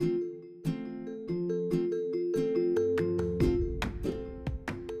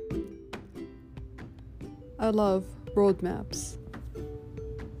love roadmaps.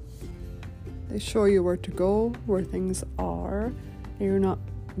 They show you where to go, where things are, and you're not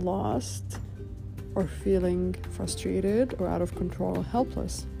lost or feeling frustrated or out of control or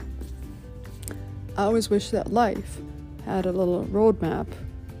helpless. I always wish that life had a little roadmap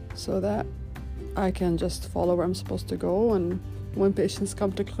so that I can just follow where I'm supposed to go, and when patients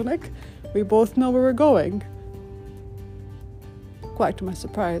come to clinic, we both know where we're going. Quite to my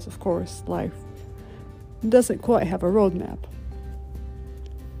surprise, of course, life doesn't quite have a roadmap.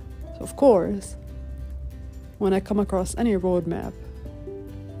 So of course, when I come across any roadmap,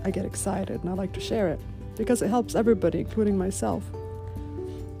 I get excited and I like to share it because it helps everybody, including myself.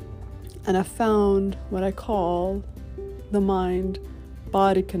 And I found what I call the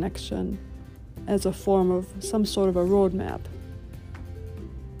mind-body connection as a form of some sort of a roadmap.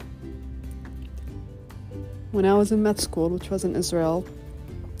 When I was in med school, which was in Israel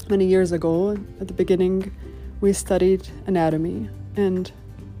many years ago, at the beginning we studied anatomy and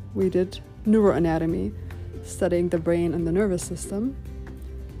we did neuroanatomy, studying the brain and the nervous system.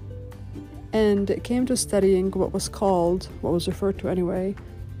 And it came to studying what was referred to anyway,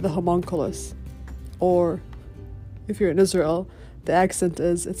 the homunculus. Or, if you're in Israel, the accent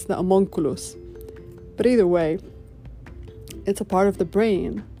is, it's the homunculus. But either way, it's a part of the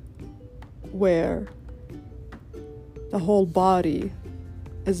brain where the whole body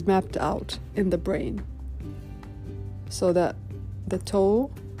is mapped out in the brain. So that the toe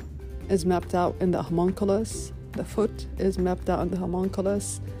is mapped out in the homunculus, the foot is mapped out in the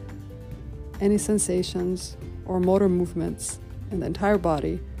homunculus, any sensations or motor movements in the entire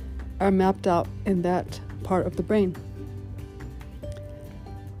body are mapped out in that part of the brain.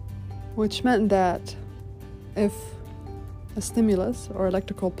 Which meant that if a stimulus or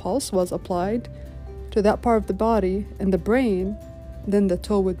electrical pulse was applied to that part of the body in the brain, then the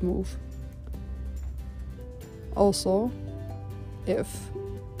toe would move. Also, if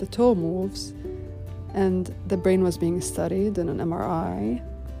the toe moves and the brain was being studied in an MRI,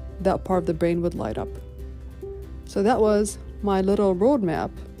 that part of the brain would light up. So that was my little roadmap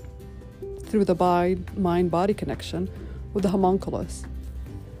through the mind-body connection with the homunculus.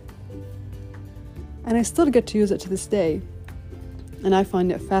 And I still get to use it to this day, and I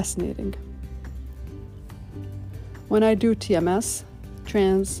find it fascinating. When I do TMS,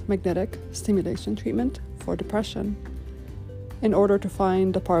 transmagnetic stimulation treatment for depression, in order to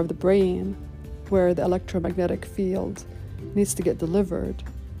find the part of the brain where the electromagnetic field needs to get delivered,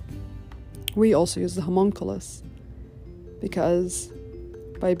 we also use the homunculus, because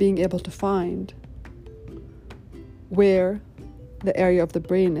by being able to find where the area of the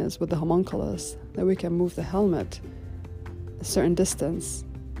brain is with the homunculus, that we can move the helmet a certain distance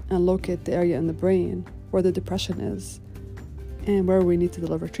and locate the area in the brain where the depression is and where we need to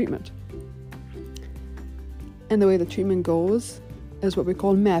deliver treatment. And the way the treatment goes is what we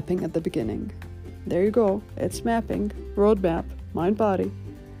call mapping at the beginning. There you go, it's mapping, roadmap, mind-body.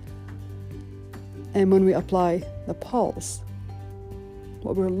 And when we apply the pulse,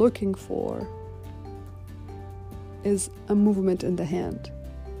 what we're looking for is a movement in the hand.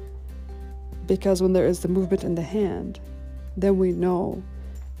 Because when there is the movement in the hand, then we know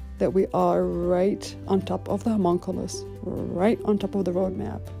that we are right on top of the homunculus, right on top of the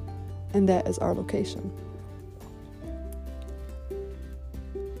roadmap, and that is our location.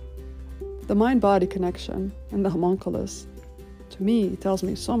 The mind-body connection and the homunculus, to me, tells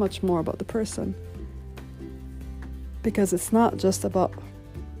me so much more about the person. Because it's not just about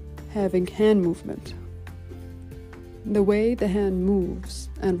having hand movement. The way the hand moves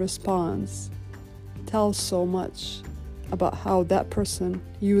and responds tells so much about how that person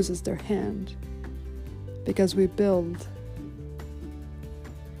uses their hand, because we build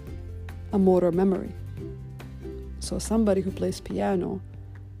a motor memory. So somebody who plays piano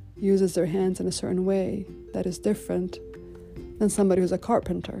uses their hands in a certain way that is different than somebody who's a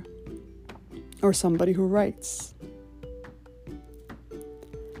carpenter or somebody who writes.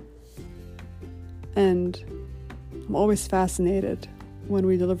 And I'm always fascinated when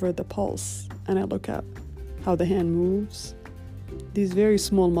we deliver the pulse and I look at how the hand moves, these very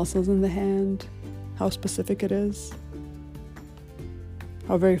small muscles in the hand, how specific it is,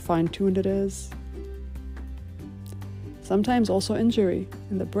 how very fine-tuned it is. Sometimes also injury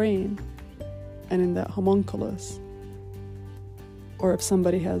in the brain and in the homunculus, or if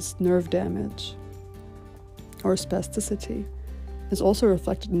somebody has nerve damage or spasticity, is also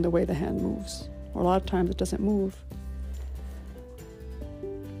reflected in the way the hand moves. Or a lot of times it doesn't move.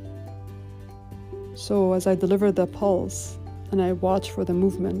 So as I deliver the pulse and I watch for the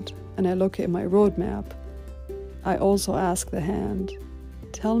movement and I locate my roadmap, I also ask the hand,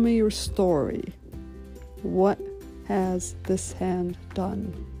 tell me your story. What has this hand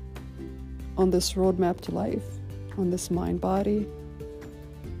done on this roadmap to life, on this mind body,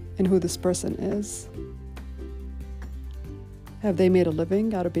 and who this person is? Have they made a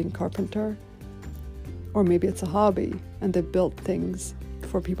living out of being carpenter? Or maybe it's a hobby and they've built things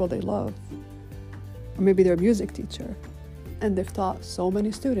for people they love. Or maybe they're a music teacher and they've taught so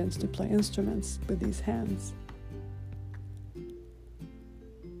many students to play instruments with these hands.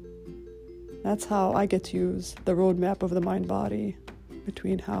 That's how I get to use the roadmap of the mind-body,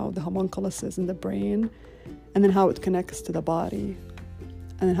 between how the homunculus is in the brain and then how it connects to the body,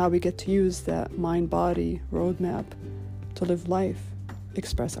 and then how we get to use that mind-body roadmap to live life,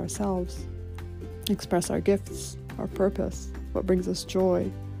 express ourselves, express our gifts, our purpose, what brings us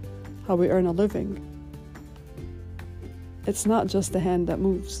joy, how we earn a living. It's not just the hand that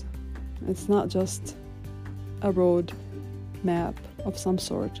moves. It's not just a road map of some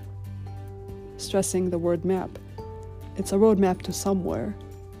sort. Stressing the word map. It's a roadmap to somewhere,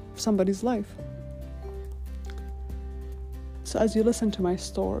 somebody's life. So as you listen to my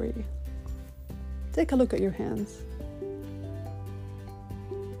story, take a look at your hands.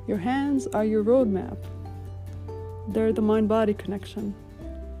 Your hands are your roadmap. They're the mind-body connection.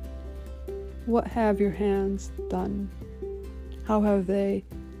 What have your hands done? How have they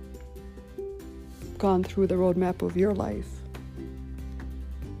gone through the roadmap of your life?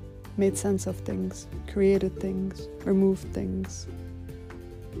 Made sense of things, created things, removed things,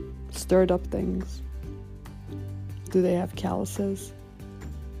 stirred up things. Do they have calluses?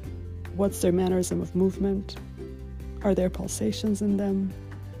 What's their mannerism of movement? Are there pulsations in them?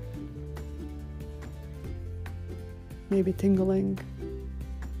 Maybe tingling.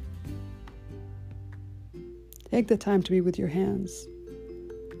 Take the time to be with your hands.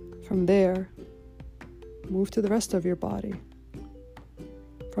 From there, move to the rest of your body.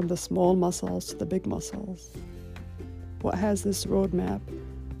 From the small muscles to the big muscles. What has this roadmap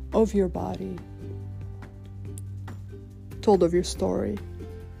of your body told of your story?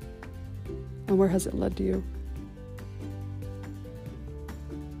 And where has it led you?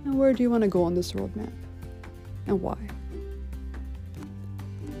 And where do you want to go on this roadmap? And why?